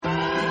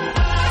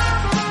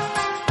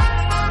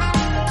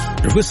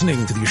You're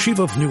listening to the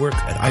Yeshiva of Newark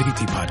at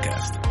IDT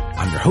podcast.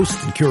 I'm your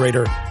host and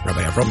curator,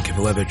 Rabbi Avram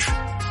Kivelevich,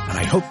 and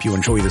I hope you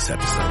enjoy this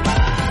episode.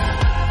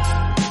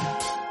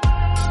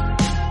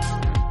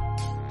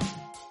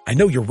 I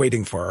know you're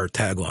waiting for our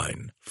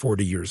tagline,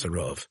 40 years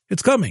of.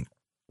 It's coming.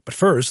 But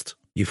first,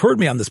 you've heard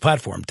me on this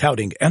platform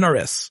touting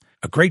NRS,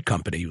 a great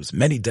company whose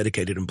many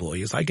dedicated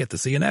employees I get to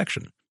see in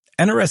action.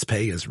 NRS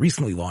Pay has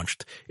recently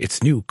launched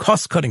its new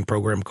cost-cutting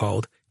program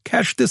called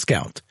Cash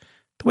Discount.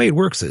 The way it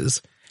works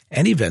is,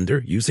 any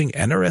vendor using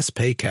NRS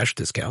Pay Cash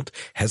Discount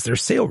has their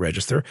sale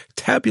register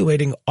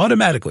tabulating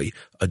automatically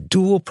a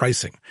dual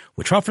pricing,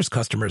 which offers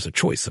customers a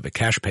choice of a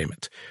cash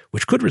payment,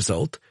 which could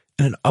result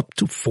in an up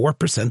to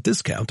 4%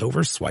 discount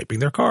over swiping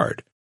their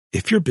card.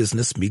 If your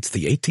business meets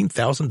the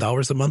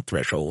 $18,000 a month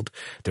threshold,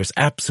 there's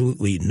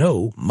absolutely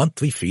no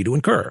monthly fee to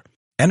incur.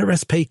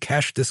 NRS Pay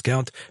Cash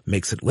Discount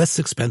makes it less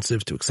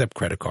expensive to accept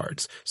credit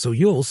cards, so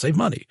you'll save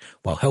money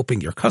while helping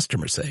your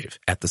customers save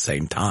at the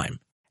same time.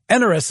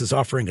 NRS is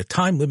offering a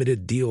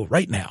time-limited deal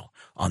right now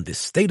on this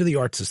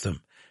state-of-the-art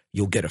system.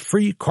 You'll get a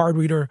free card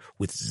reader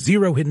with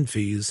zero hidden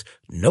fees,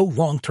 no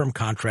long-term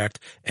contract,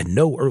 and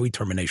no early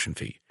termination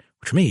fee,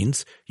 which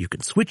means you can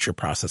switch your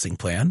processing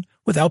plan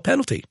without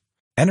penalty.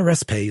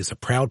 NRS Pay is a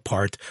proud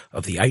part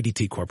of the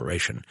IDT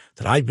Corporation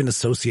that I've been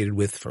associated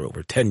with for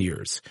over 10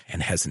 years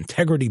and has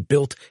integrity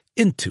built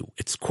into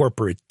its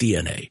corporate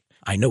DNA.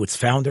 I know its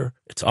founder,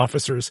 its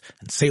officers,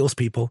 and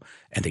salespeople,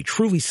 and they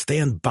truly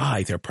stand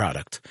by their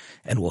product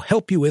and will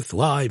help you with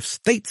live,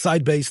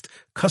 stateside-based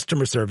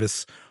customer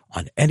service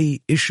on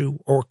any issue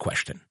or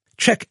question.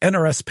 Check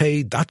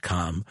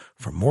nrspay.com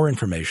for more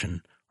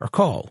information or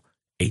call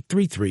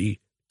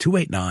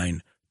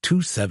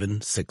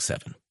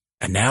 833-289-2767.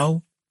 And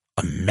now,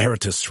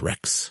 Emeritus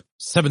Rex.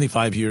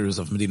 75 years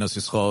of Medinas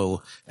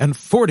Yisrael and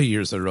 40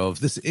 years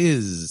thereof. This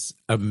is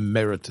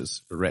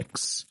Emeritus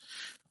Rex.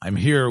 I'm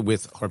here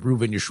with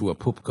Reuven Yeshua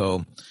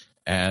Pupko,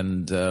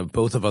 and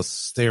both of us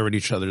stare at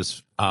each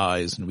other's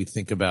eyes and we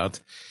think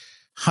about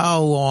how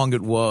long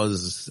it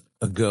was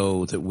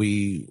ago that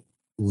we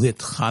lit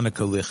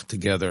Chanukah licht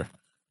together.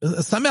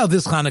 Somehow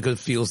this Chanukah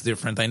feels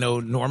different. I know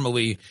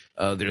normally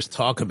there's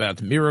talk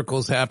about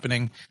miracles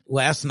happening.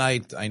 Last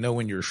night, I know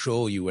in your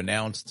show you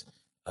announced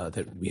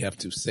that we have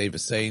to save a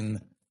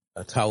sane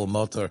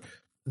Talmud.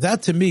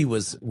 That to me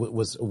was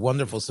a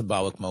wonderful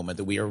symbolic moment,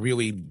 that we are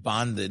really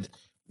bonded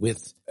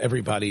with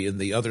everybody in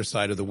the other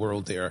side of the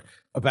world there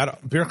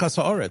about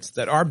Birchas HaOretz,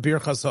 that our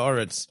Birchas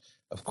HaOretz,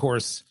 of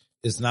course,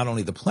 is not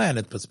only the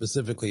planet, but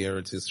specifically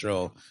Eretz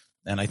Yisrael.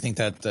 And I think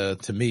that,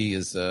 to me,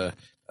 is a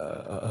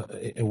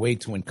way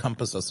to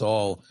encompass us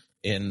all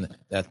in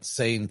that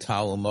same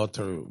Tal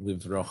U'Motor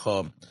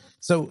Livracha.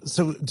 So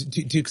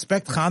do you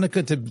expect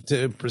Hanukkah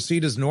to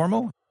proceed as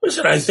normal?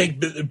 Listen, I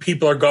think that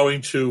people are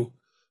going to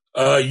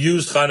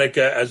use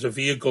Hanukkah as a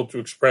vehicle to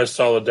express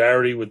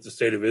solidarity with the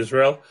state of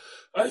Israel.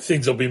 I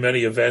think there'll be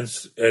many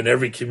events in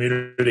every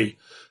community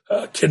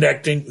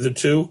connecting the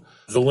two.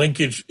 The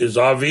linkage is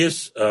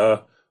obvious.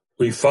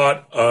 We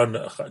fought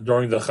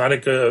during the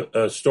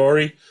Hanukkah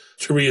story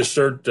to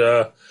reassert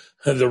the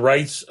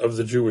rights of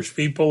the Jewish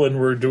people, and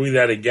we're doing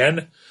that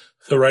again.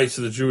 The rights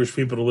of the Jewish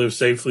people to live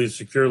safely and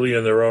securely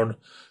in their own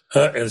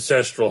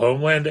ancestral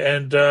homeland.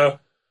 And I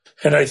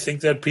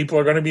think that people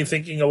are going to be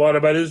thinking a lot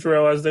about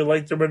Israel as they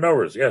light their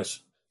menorahs.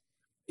 Yes.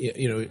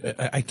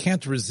 I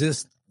can't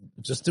resist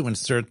just to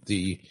insert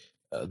the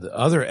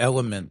other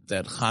element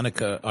that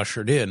Hanukkah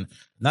ushered in,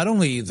 not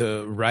only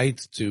the right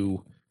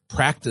to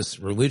practice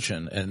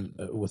religion and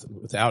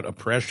without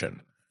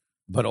oppression,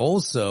 but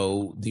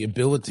also the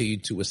ability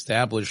to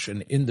establish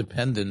an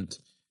independent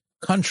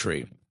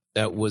country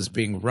that was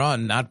being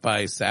run not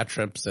by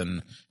satraps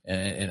and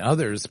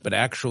others, but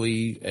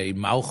actually a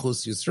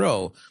Malchus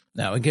Yisrael.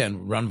 Now,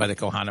 again, run by the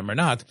Kohanim or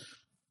not,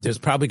 there's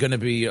probably going to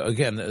be,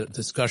 again,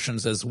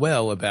 discussions as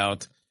well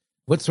about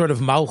what sort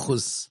of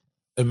Malchus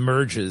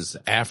emerges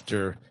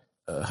after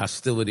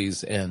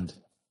hostilities end.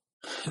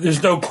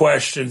 There's no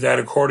question that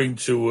according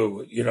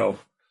to,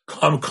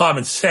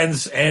 common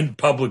sense and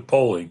public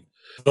polling,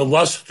 the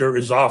luster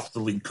is off the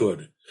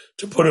Likud,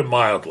 to put it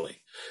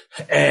mildly.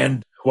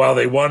 And while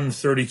they won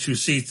 32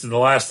 seats in the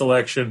last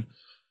election,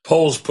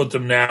 polls put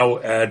them now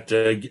at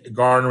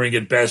garnering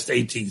at best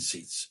 18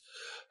 seats.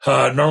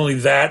 Not only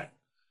that,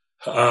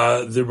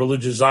 the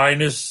religious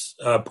Zionist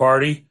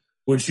party,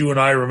 which you and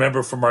I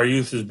remember from our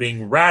youth as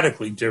being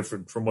radically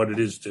different from what it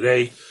is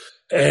today,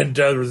 and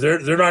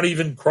they're not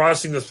even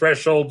crossing the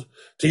threshold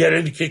to get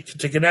into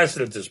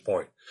Knesset at this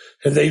point.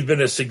 And they've been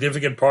a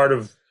significant part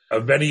of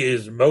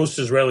most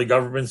Israeli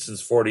governments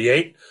since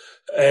 1948,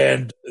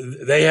 and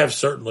they have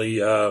certainly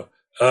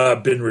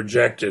been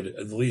rejected,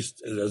 at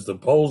least as the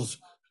polls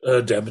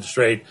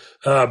demonstrate,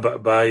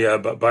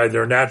 by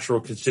their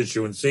natural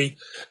constituency.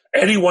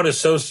 Anyone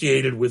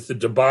associated with the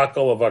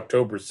debacle of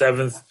October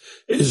 7th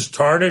is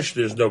tarnished.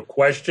 There's no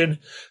question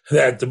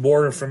that the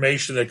more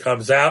information that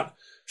comes out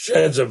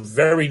sheds a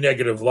very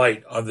negative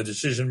light on the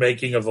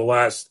decision-making of the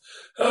last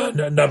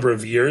number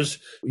of years.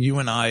 You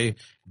and I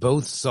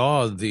both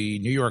saw the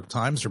New York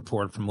Times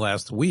report from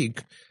last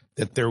week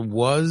that there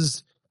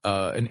was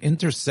an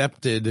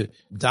intercepted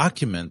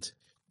document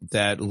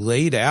that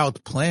laid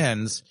out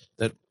plans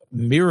that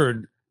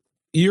mirrored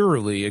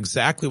eerily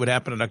exactly what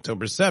happened on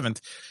October 7th.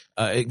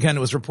 Again, it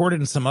was reported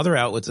in some other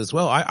outlets as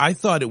well. I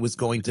thought it was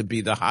going to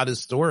be the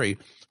hottest story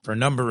for a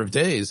number of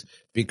days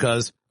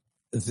because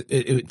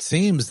it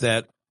seems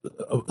that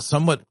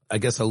somewhat, I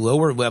guess, a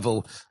lower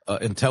level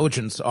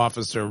intelligence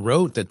officer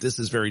wrote that this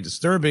is very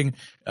disturbing.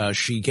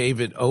 She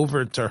gave it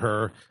over to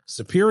her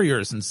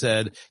superiors and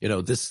said,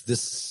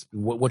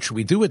 what should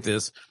we do with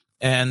this?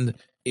 And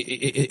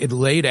it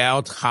laid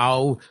out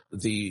how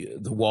the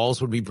walls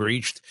would be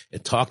breached.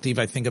 It talked, Eve,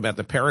 I think, about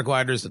the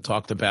paragliders. It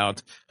talked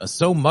about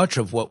so much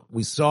of what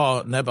we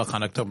saw Nebuch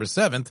on October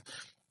 7th.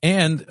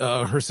 And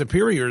her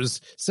superiors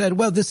said,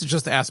 well, this is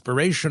just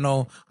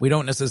aspirational. We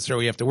don't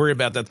necessarily have to worry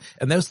about that.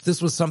 And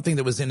this was something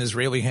that was in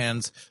Israeli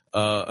hands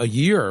a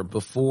year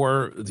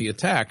before the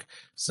attack.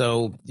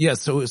 So, yeah,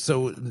 so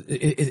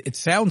it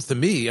sounds to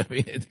me, I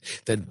mean,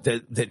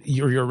 that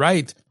you're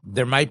right.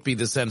 There might be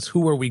the sense,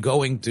 who are we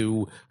going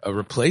to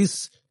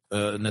replace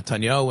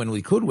Netanyahu and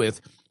Likud with?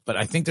 But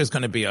I think there's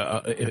going to be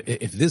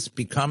if this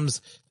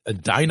becomes a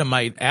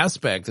dynamite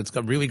aspect, it's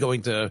really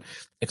going to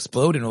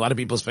explode in a lot of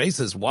people's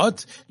faces.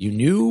 What? You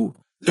knew?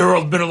 There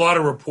have been a lot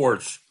of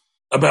reports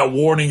about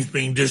warnings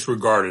being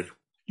disregarded.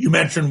 You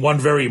mentioned one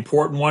very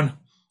important one,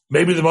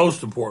 maybe the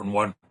most important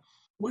one,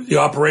 where the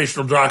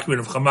operational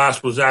document of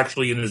Hamas was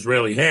actually in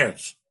Israeli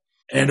hands,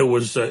 and it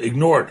was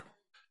ignored.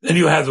 Then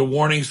you have the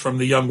warnings from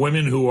the young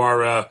women who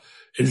are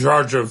in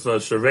charge of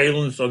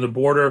surveillance on the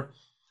border,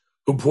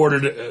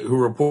 who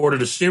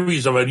reported a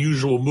series of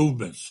unusual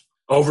movements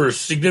over a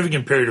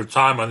significant period of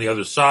time on the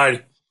other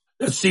side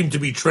that seemed to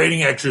be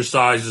training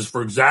exercises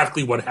for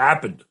exactly what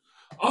happened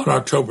on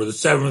October the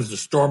 7th, the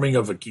storming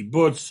of a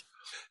kibbutz.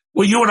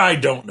 What you and I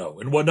don't know,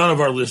 and what none of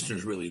our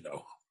listeners really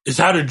know, is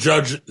how to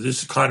judge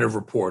this kind of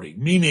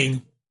reporting,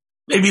 meaning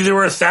maybe there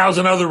were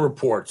 1,000 other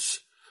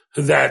reports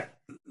that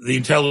the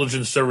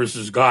intelligence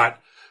services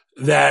got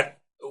that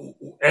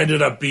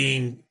ended up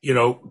being,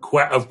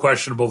 of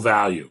questionable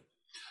value.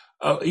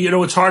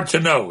 It's hard to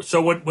know.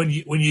 So when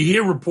you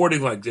hear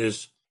reporting like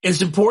this,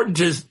 it's important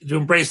to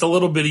embrace a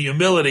little bit of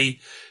humility.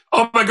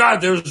 Oh my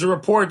God, there's a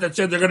report that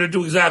said they're going to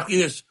do exactly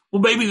this.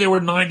 Well, maybe there were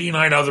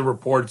 99 other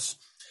reports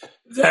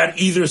that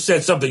either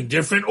said something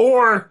different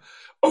or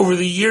over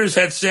the years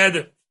had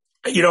said,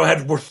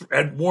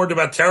 had warned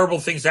about terrible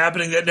things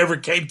happening that never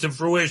came to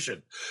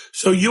fruition.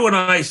 So you and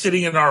I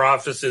sitting in our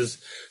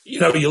offices, you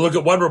look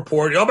at one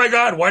report, oh my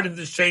God, why did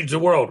this change the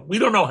world? We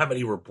don't know how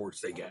many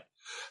reports they get.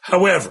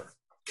 However,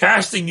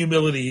 casting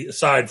humility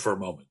aside for a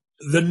moment,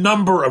 the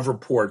number of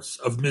reports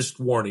of missed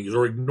warnings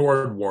or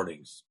ignored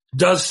warnings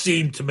does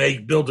seem to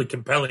build a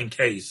compelling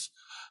case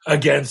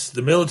against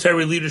the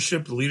military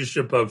leadership, the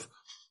leadership of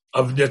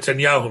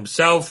Netanyahu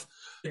himself,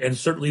 and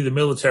certainly the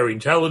military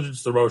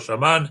intelligence, the Rosh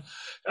Amman.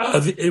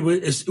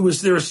 It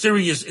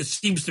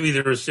seems to me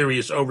there are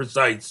serious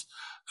oversights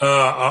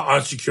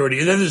on security.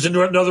 And then there's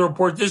another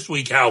report this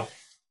week how,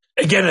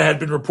 again, it had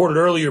been reported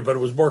earlier, but it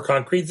was more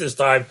concrete this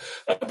time,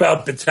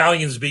 about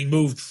battalions being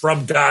moved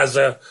from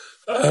Gaza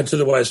to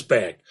the West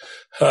Bank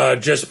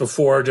just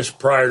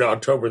prior to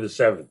October the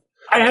 7th.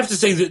 I have to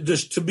say that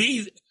to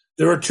me,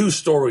 there are two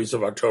stories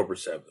of October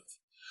 7th.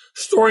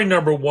 Story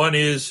number one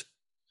is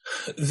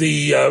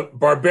the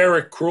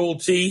barbaric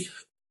cruelty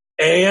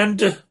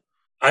and,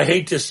 I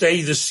hate to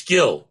say, the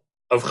skill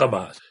of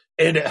Hamas.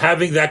 And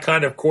having that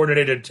kind of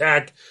coordinated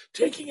attack,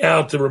 taking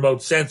out the remote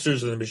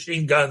sensors and the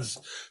machine guns,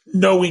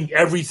 knowing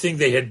everything.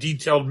 They had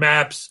detailed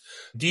maps,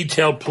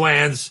 detailed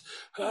plans.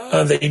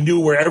 They knew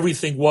where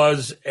everything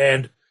was,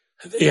 and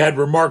they had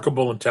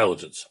remarkable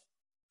intelligence.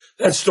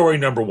 That's story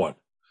number one.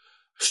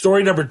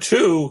 Story number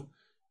two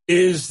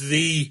is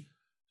the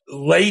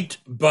late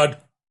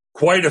but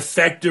quite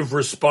effective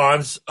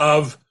response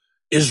of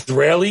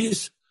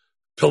Israelis,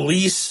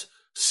 police,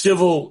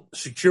 civil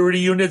security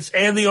units,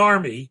 and the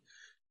army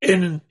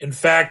in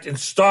fact, in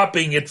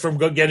stopping it from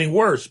getting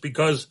worse,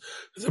 because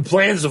the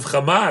plans of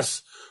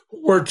Hamas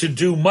were to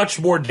do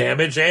much more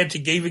damage and to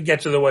even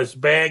get to the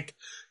West Bank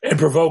and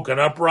provoke an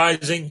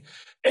uprising.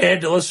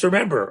 And let's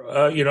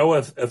remember,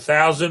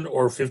 1,000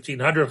 or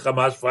 1,500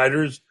 Hamas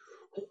fighters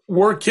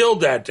were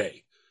killed that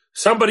day.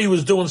 Somebody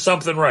was doing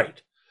something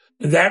right.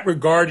 In that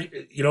regard,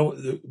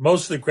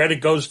 most of the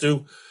credit goes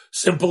to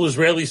simple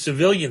Israeli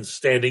civilians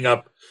standing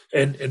up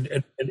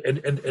and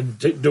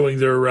doing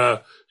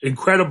their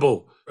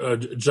incredible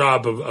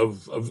job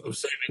of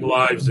saving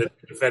lives and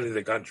defending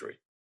the country.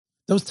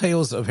 Those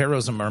tales of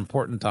heroism are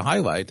important to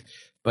highlight,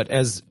 but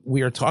as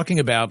we are talking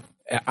about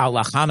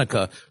Allah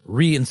Chanukah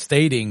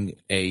reinstating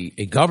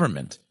a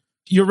government,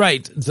 you're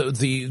right.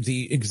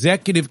 The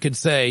executive could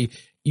say,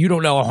 you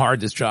don't know how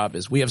hard this job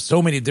is. We have so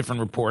many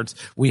different reports.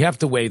 We have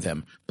to weigh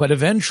them. But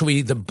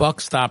eventually the buck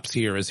stops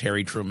here, as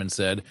Harry Truman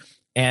said.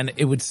 And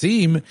it would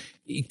seem,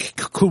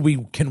 can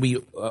we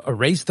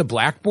erase the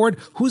blackboard?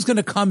 Who's going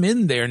to come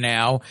in there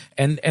now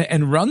and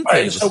run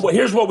things? Right, so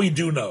here's what we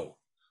do know.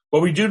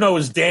 What we do know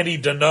is Danny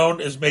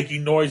Danon is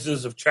making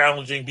noises of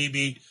challenging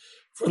Bibi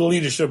for the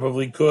leadership of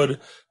Likud.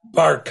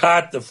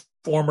 Barkat, the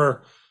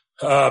former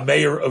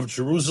mayor of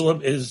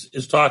Jerusalem,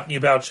 is talking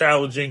about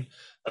challenging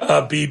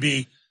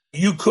Bibi.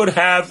 You could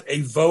have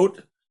a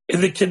vote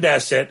in the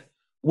Knesset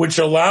which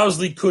allows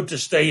Likud to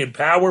stay in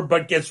power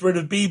but gets rid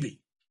of Bibi.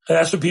 And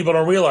that's what people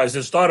don't realize.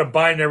 It's not a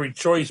binary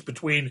choice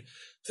between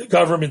the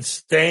government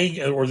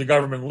staying or the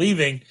government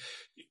leaving.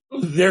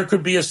 There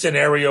could be a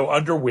scenario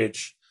under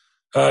which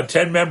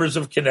 10 members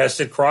of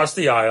Knesset cross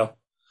the aisle,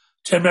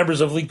 10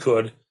 members of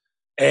Likud,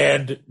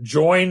 and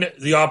join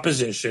the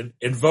opposition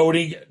in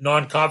voting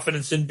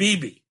non-confidence in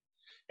Bibi.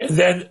 And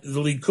then the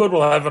Likud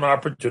will have an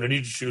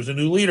opportunity to choose a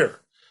new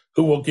leader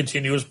who will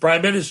continue as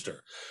prime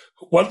minister.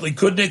 What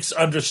Likudniks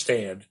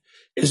understand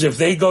is if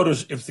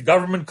the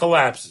government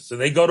collapses and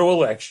they go to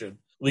election,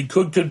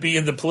 Likud could be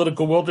in the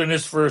political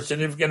wilderness for a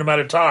significant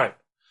amount of time.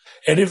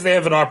 And if they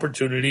have an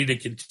opportunity to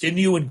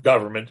continue in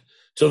government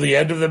till the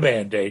end of the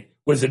mandate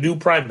with a new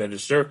prime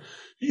minister,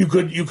 you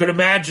could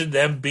imagine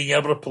them being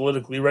able to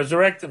politically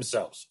resurrect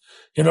themselves.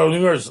 In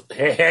other words,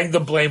 hang the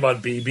blame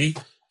on Bibi,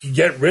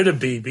 get rid of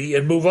Bibi,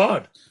 and move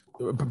on.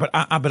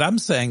 But I'm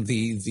saying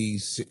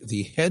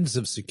the heads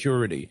of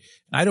security.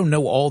 I don't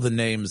know all the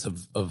names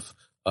of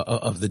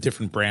the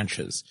different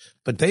branches,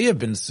 but they have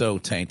been so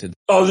tainted.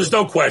 Oh, there's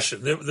no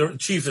question. The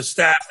chief of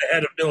staff, the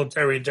head of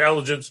military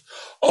intelligence,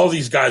 all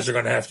these guys are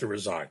going to have to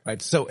resign.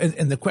 Right. So,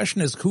 and the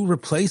question is, who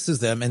replaces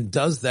them, and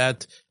does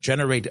that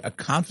generate a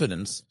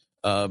confidence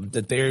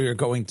that they are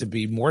going to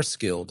be more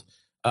skilled?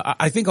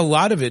 I think a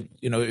lot of it,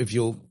 if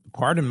you'll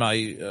pardon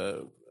my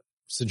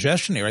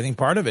suggestion here, I think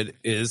part of it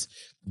is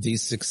the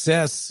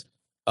success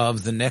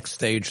of the next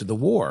stage of the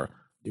war.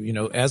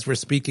 As we're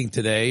speaking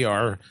today,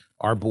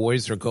 our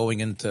boys are going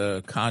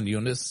into Khan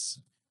Yunis,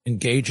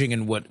 engaging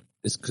in what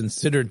is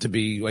considered to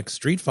be like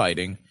street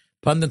fighting.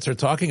 Pundits are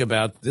talking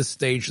about this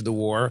stage of the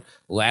war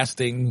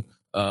lasting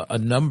a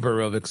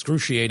number of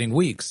excruciating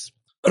weeks.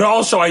 But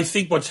also, I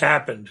think what's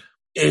happened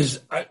is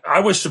I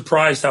was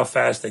surprised how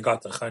fast they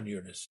got to Khan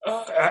Yunis.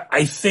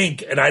 I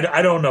think, and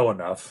I don't know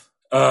enough,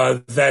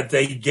 that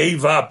they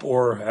gave up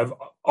or have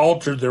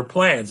altered their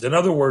plans. In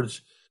other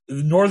words,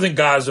 northern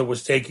Gaza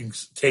was taken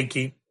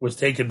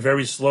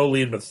very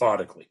slowly and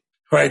methodically.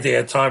 Right, they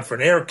had time for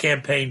an air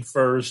campaign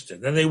first,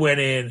 and then they went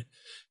in,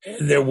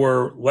 and there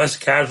were less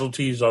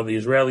casualties on the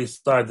Israeli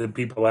side than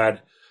people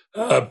had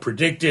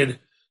predicted.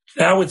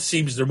 Now it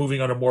seems they're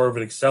moving on a more of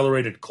an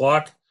accelerated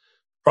clock,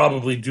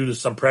 probably due to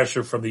some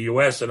pressure from the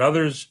U.S. and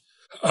others.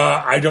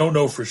 I don't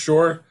know for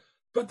sure,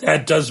 but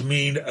that does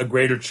mean a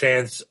greater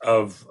chance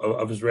of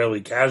Israeli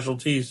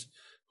casualties,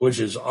 which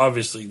is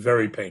obviously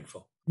very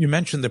painful. You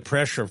mentioned the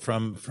pressure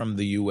from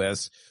the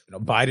U.S.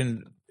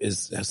 Biden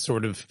has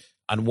sort of,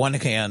 on one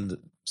hand,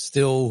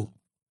 still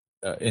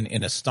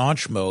in a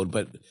staunch mode,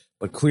 but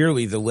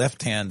clearly the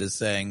left hand is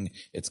saying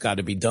it's got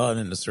to be done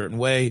in a certain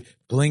way.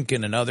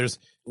 Blinken and others.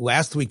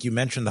 Last week you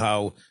mentioned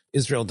how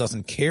Israel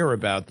doesn't care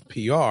about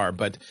PR,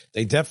 but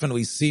they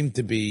definitely seem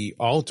to be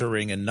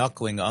altering and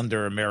knuckling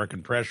under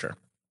American pressure.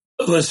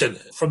 Listen,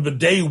 from the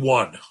day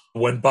one,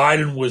 when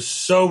Biden was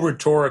so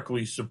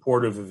rhetorically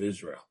supportive of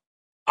Israel,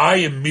 I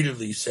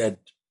immediately said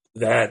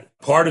that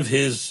part of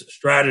his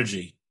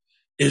strategy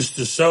is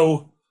to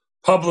so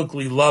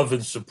publicly love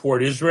and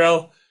support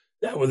Israel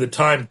that when the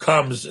time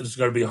comes, it's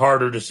going to be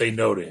harder to say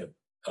no to him.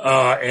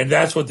 And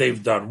that's what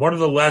they've done. One of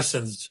the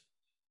lessons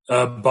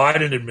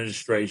Biden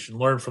administration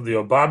learned from the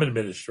Obama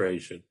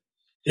administration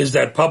is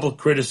that public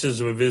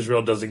criticism of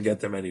Israel doesn't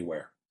get them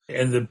anywhere.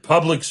 And the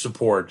public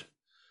support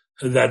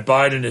that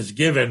Biden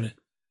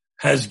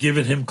has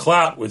given him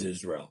clout with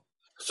Israel.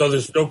 So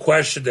there's no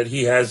question that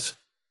he has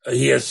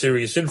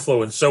serious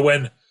influence. So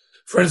when,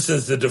 for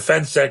instance, the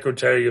defense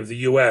secretary of the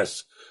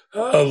U.S.,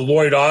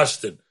 Lloyd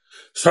Austin,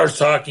 starts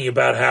talking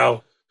about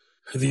how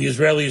the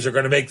Israelis are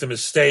going to make the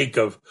mistake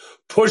of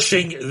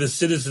pushing the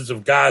citizens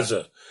of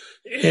Gaza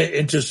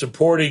into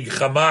supporting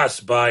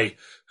Hamas by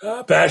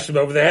bashing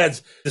them over the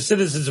heads. The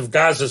citizens of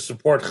Gaza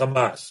support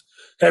Hamas.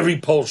 Every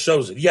poll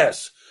shows it.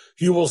 Yes,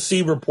 you will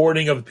see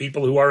reporting of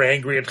people who are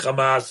angry at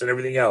Hamas and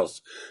everything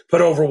else.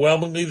 But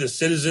overwhelmingly, the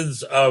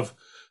citizens of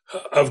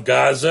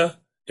Gaza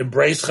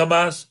embrace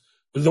Hamas.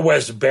 The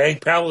West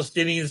Bank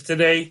Palestinians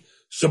today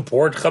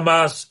support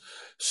Hamas.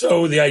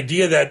 So the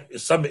idea that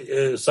some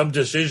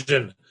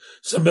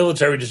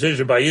military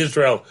decision by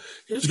Israel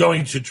is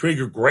going to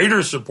trigger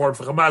greater support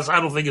for Hamas, I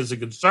don't think is a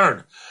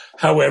concern.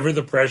 However,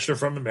 the pressure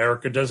from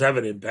America does have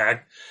an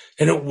impact,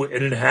 and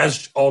it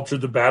has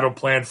altered the battle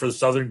plan for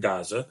southern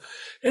Gaza,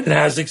 and it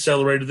has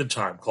accelerated the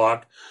time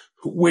clock,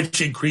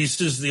 which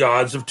increases the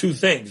odds of two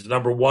things.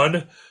 Number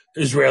one,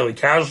 Israeli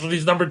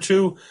casualties. Number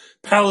two,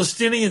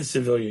 Palestinian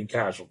civilian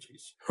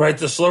casualties. Right?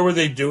 The slower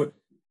they do it,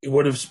 it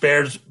would have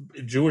spared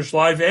Jewish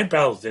life and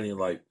Palestinian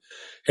life.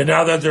 And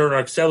now that they're on an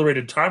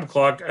accelerated time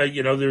clock,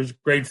 there's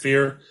great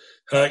fear,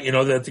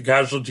 that the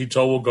casualty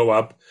toll will go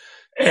up.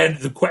 And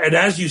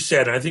as you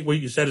said, and I think what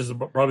you said is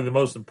probably the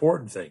most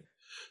important thing,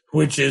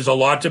 which is a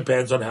lot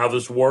depends on how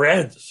this war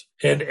ends.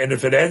 And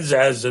if it ends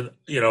as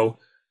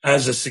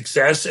a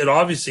success, it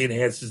obviously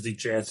enhances the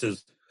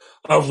chances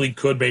of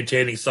Likud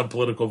maintaining some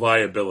political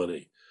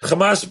viability.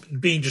 Hamas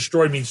being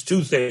destroyed means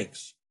two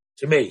things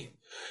to me.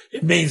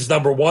 It means,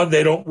 number one,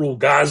 they don't rule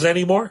Gaza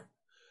anymore.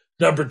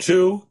 Number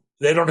two,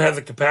 they don't have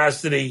the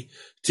capacity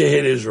to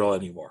hit Israel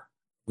anymore.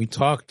 We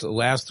talked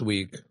last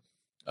week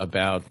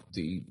about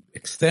the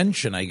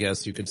extension, I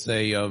guess you could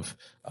say, of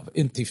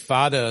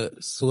intifada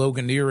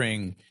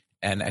sloganeering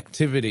and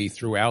activity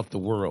throughout the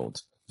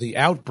world. The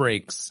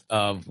outbreaks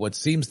of what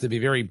seems to be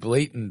very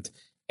blatant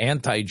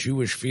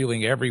anti-Jewish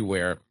feeling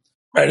everywhere.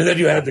 Right, and then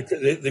you had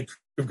the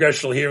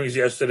congressional hearings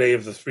yesterday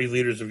of the three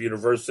leaders of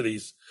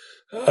universities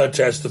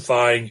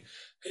testifying,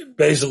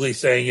 basically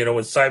saying,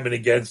 incitement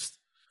against,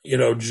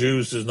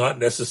 Jews is not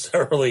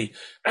necessarily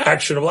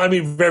actionable. I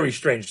mean, very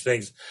strange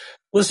things.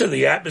 Listen,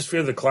 the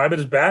atmosphere, the climate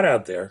is bad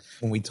out there.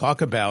 When we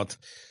talk about,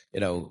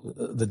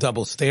 the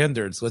double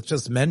standards, let's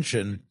just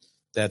mention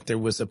that there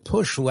was a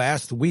push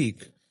last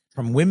week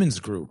from women's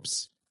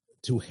groups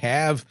to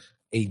have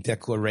a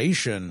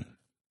declaration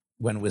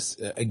when it was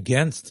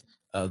against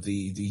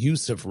the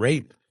use of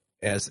rape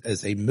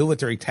as a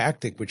military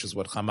tactic, which is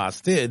what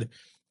Hamas did.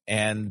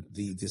 And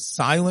the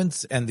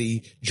silence and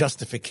the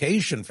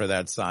justification for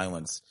that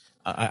silence,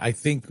 I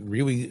think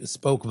really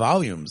spoke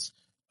volumes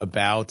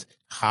about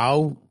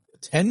how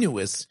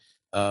tenuous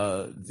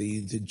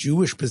the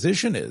Jewish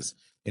position is.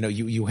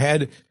 You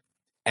had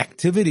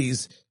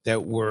activities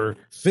that were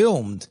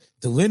filmed,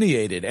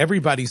 delineated,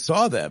 everybody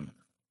saw them.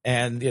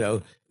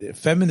 And,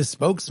 feminist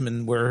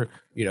spokesmen were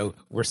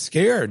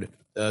scared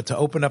to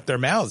open up their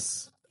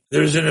mouths.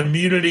 There's an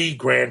immunity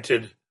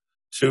granted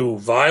to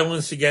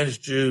violence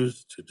against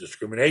Jews, to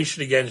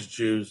discrimination against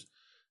Jews,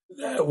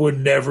 that would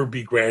never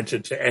be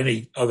granted to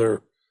any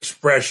other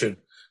expression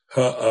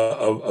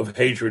of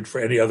hatred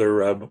for any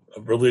other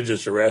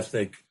religious or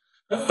ethnic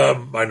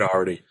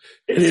minority.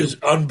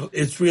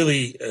 It's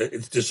really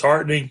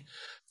disheartening.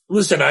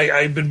 Listen,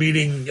 I've been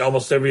meeting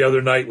almost every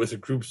other night with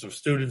groups of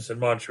students in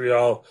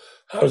Montreal.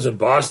 I was in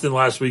Boston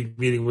last week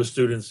meeting with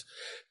students.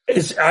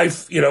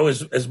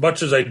 As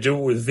much as I do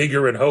it with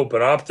vigor and hope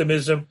and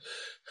optimism,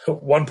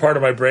 one part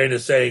of my brain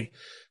is saying,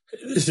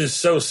 this is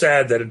so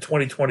sad that in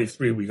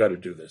 2023 we got to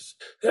do this.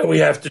 That we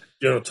have to,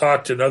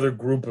 talk to another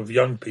group of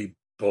young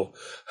people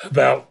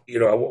about,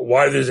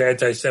 why there's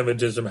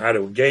anti-Semitism, how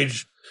to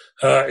engage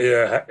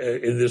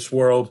in this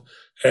world,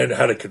 and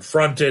how to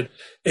confront it.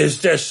 It's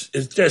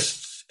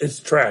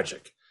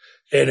tragic,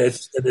 and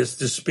it's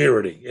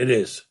dispiriting. It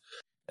is.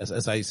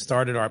 As I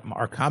started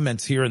our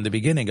comments here in the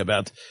beginning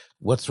about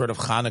what sort of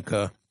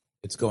Chanukah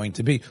it's going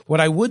to be. What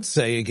I would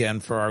say again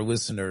for our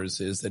listeners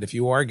is that if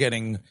you are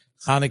getting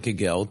Chanukah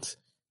gelt,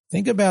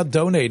 think about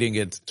donating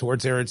it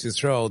towards Eretz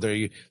Yisrael.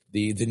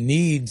 The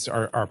needs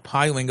are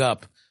piling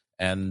up,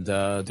 and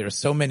there are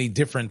so many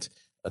different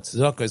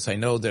tzedakahs. I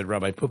know that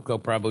Rabbi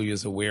Pupko probably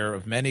is aware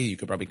of many. You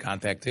could probably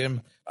contact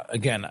him.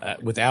 Again,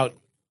 without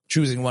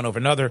choosing one over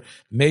another,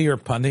 Meir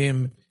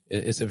Panim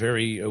is a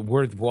very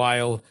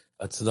worthwhile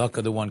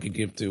tzedakah that one can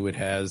give to. It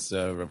has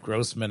Rav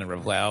Grossman and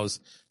Rav Lau's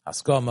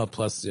Haskama,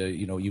 plus,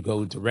 you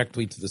go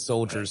directly to the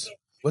soldiers.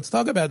 Let's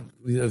talk about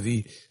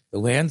the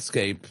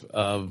landscape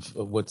of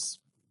what's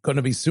going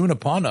to be soon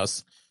upon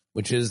us,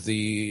 which is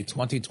the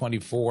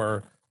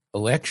 2024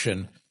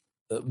 election.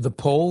 The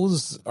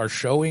polls are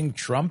showing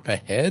Trump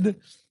ahead.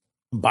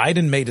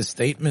 Biden made a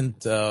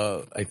statement,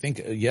 I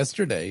think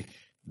yesterday,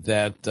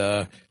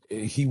 that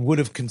he would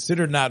have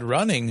considered not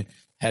running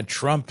had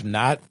Trump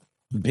not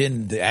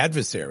been the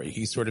adversary.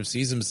 He sort of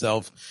sees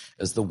himself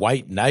as the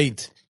white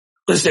knight.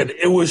 Listen,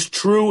 it was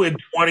true in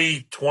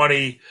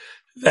 2020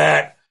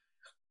 that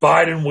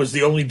Biden was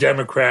the only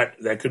Democrat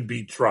that could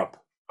beat Trump.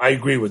 I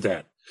agree with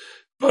that.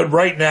 But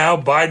right now,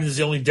 Biden is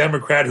the only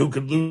Democrat who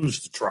could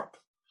lose to Trump.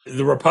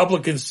 The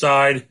Republican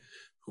side,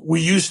 we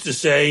used to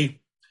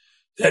say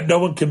that no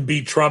one can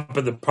beat Trump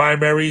in the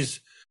primaries,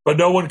 but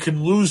no one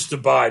can lose to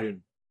Biden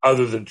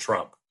other than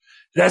Trump.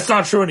 That's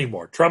not true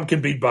anymore. Trump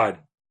can beat Biden.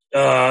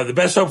 The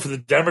best hope for the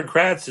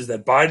Democrats is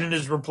that Biden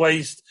is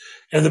replaced,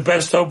 and the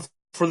best hope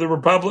for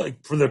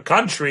the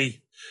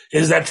country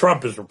is that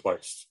Trump is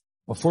replaced.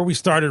 Before we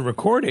started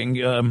recording,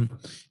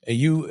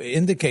 you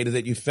indicated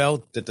that you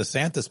felt that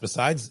DeSantis,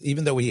 besides,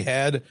 even though he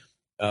had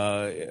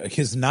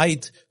his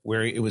night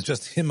where it was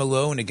just him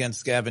alone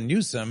against Gavin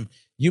Newsom,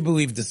 you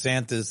believe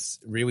DeSantis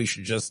really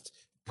should just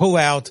pull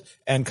out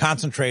and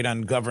concentrate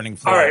on governing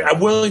Florida. All right,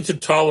 I'm willing to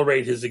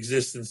tolerate his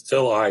existence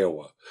till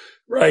Iowa,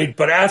 right?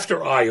 But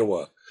after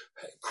Iowa,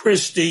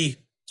 Christie,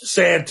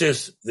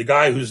 DeSantis, the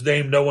guy whose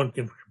name no one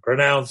can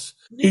pronounce,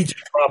 need to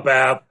drop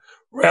out,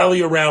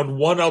 rally around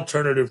one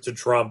alternative to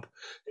Trump.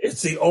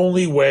 It's the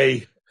only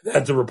way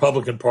that the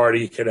Republican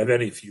Party can have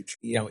any future.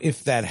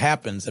 If that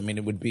happens, I mean,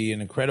 it would be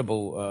an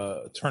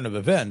incredible turn of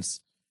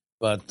events.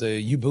 But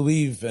you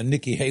believe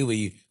Nikki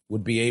Haley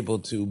would be able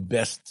to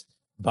best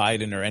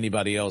Biden or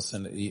anybody else?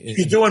 And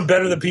she's doing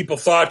better than people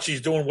thought.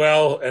 She's doing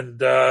well,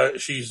 and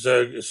she's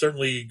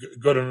certainly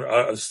good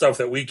on stuff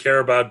that we care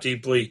about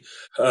deeply.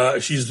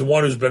 She's the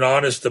one who's been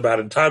honest about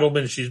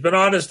entitlement. She's been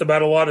honest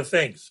about a lot of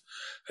things.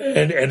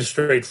 and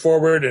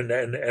straightforward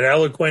and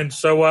eloquent.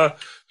 So,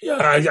 yeah,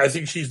 I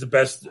think she's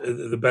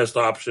the best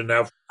option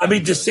now. I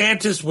mean,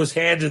 DeSantis was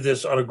handed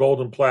this on a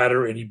golden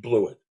platter and he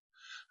blew it,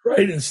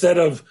 right? Instead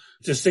of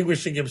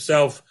distinguishing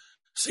himself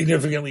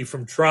significantly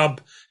from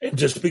Trump and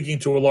just speaking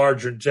to a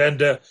larger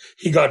agenda,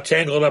 he got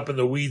tangled up in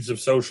the weeds of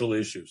social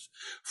issues.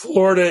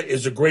 Florida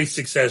is a great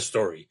success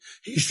story.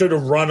 He should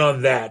have run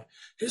on that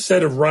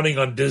instead of running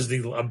on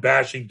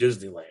bashing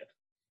Disneyland.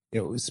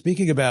 You know,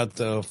 speaking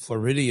about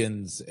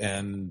Floridians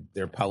and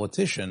their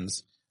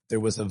politicians, there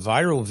was a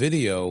viral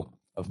video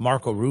of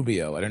Marco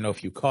Rubio. I don't know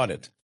if you caught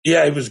it.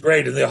 Yeah, it was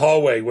great in the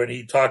hallway when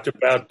he talked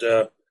about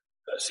a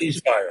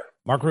ceasefire.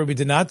 Marco Rubio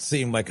did not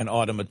seem like an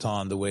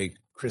automaton the way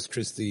Chris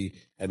Christie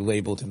had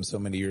labeled him so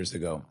many years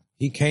ago.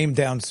 He came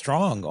down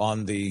strong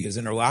on his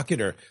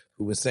interlocutor,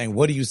 who was saying,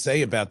 what do you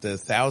say about the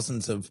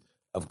thousands of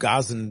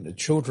Gazan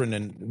children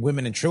and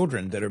women and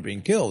children that are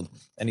being killed?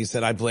 And he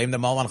said, I blame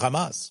them all on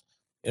Hamas.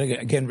 And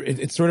again,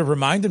 it sort of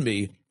reminded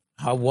me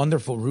how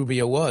wonderful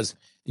Rubio was.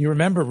 You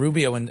remember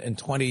Rubio in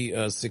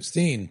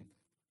 2016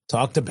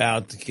 talked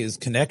about his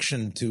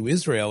connection to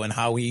Israel and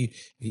how he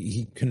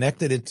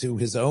connected it to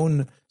his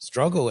own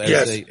struggle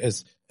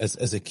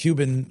as a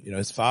Cuban, you know,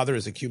 his father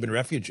is a Cuban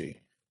refugee.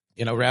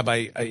 You know,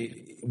 Rabbi,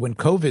 when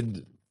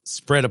COVID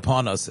spread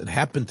upon us, it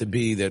happened to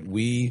be that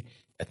we,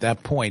 at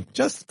that point,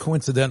 just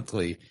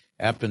coincidentally,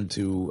 happened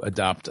to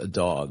adopt a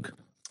dog.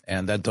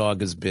 And that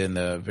dog has been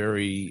a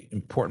very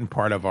important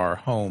part of our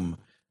home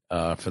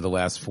for the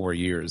last 4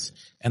 years.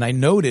 And I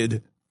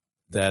noted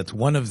that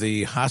one of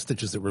the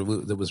hostages that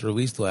was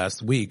released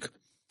last week,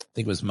 I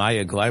think it was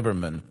Maya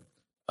Gleiberman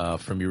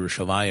from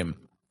Yerushalayim,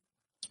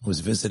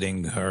 was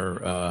visiting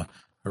her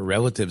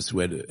relatives who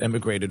had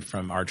emigrated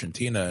from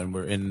Argentina and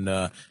were in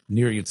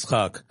near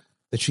Yitzchak,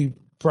 that she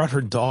brought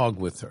her dog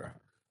with her,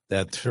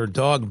 that her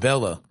dog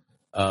Bella,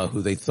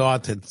 who they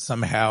thought had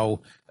somehow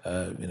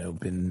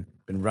been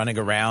running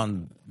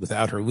around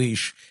without her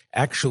leash,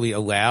 actually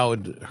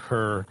allowed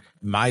her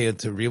Maya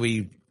to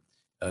really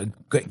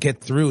get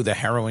through the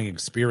harrowing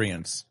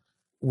experience.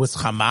 Was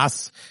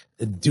Hamas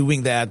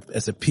doing that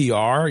as a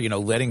PR, you know,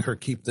 letting her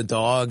keep the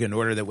dog in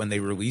order that when they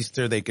released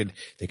her, they could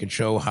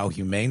show how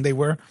humane they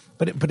were?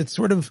 But it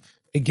sort of,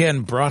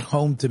 again, brought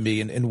home to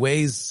me in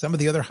ways some of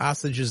the other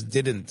hostages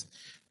didn't,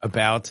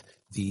 about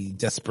the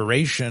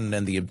desperation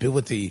and the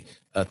ability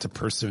to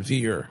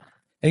persevere.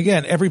 And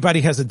again,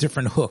 everybody has a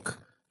different hook.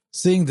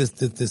 Seeing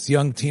this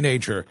young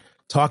teenager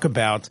talk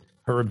about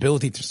her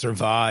ability to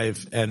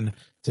survive and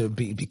to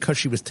be, because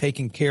she was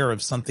taking care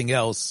of something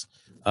else,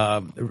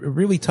 it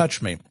really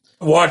touched me.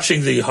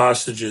 Watching the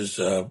hostages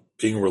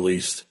being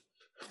released,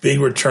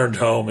 being returned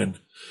home, and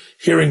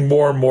hearing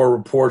more and more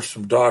reports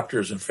from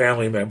doctors and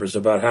family members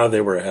about how they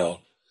were held.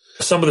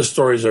 Some of the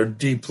stories are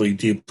deeply,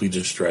 deeply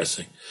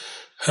distressing.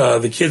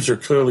 The kids are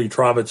clearly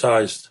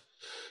traumatized.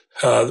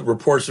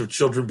 Reports of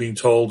children being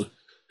told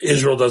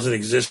Israel doesn't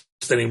exist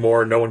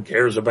anymore, no one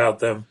cares about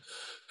them.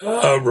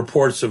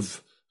 Reports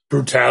of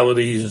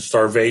brutalities and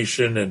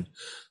starvation and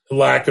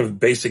lack of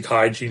basic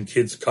hygiene,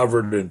 kids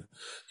covered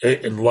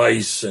in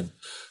lice and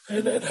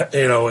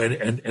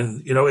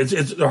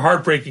it's they're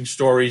heartbreaking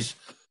stories.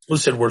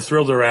 Listen, we're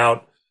thrilled they're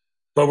out,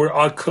 but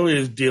we're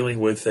clearly dealing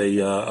with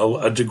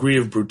a degree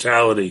of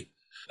brutality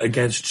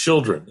against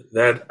children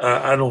that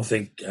I don't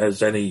think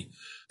has any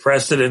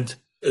precedent.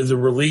 The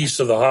release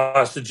of the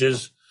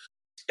hostages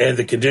and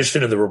the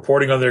condition and the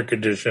reporting on their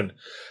condition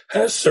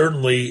has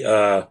certainly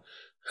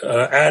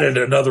added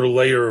another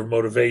layer of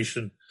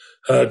motivation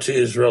to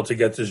Israel to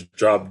get this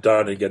job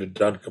done and get it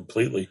done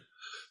completely.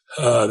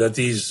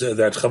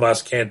 That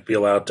Hamas can't be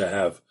allowed to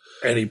have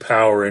any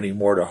power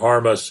anymore to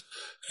harm us.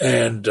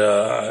 And,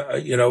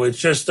 it's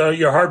just,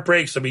 your heart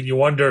breaks. I mean, you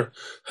wonder,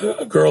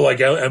 a girl like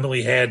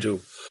Emily Hand,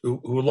 who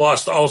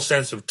lost all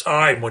sense of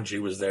time when she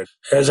was there,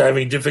 is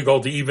having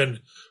difficulty even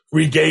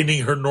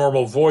regaining her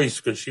normal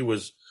voice because she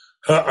was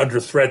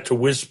under threat to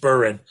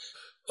whisper. And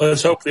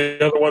let's hope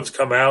the other ones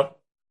come out,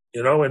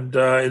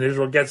 and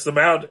Israel gets them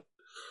out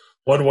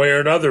one way or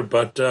another.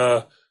 But,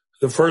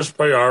 the first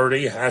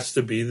priority has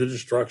to be the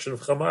destruction of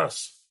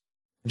Hamas.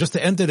 Just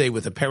to end today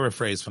with a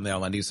paraphrase from the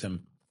Al Hanisim,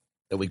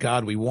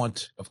 that we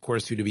want, of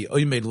course, you to be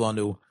Oimed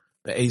Lanu,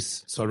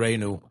 Be'ez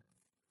Sorenu,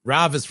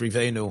 Rav es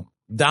Rivenu,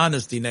 Dan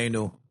es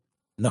Dinenu,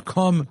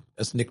 Nakom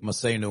es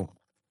Nikmasenu.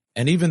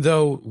 And even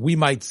though we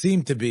might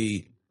seem to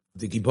be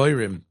the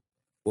Giborim,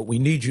 what we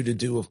need you to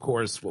do, of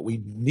course, what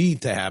we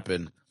need to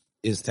happen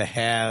is to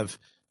have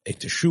a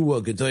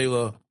Teshua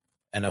Gedola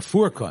and a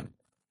Furkan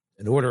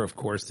in order, of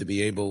course, to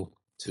be able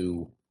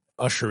to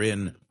usher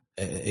in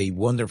a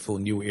wonderful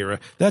new era.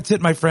 That's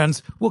it, my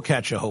friends. We'll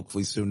catch you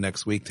hopefully soon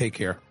next week. Take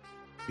care.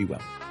 Be well.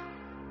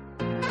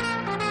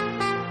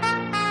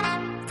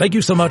 Thank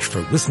you so much for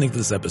listening to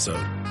this episode.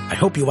 I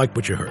hope you liked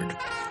what you heard.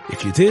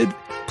 If you did,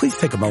 please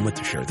take a moment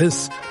to share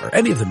this or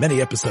any of the many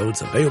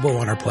episodes available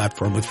on our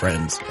platform with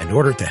friends in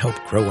order to help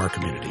grow our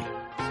community.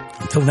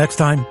 Until next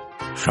time,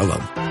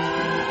 Shalom.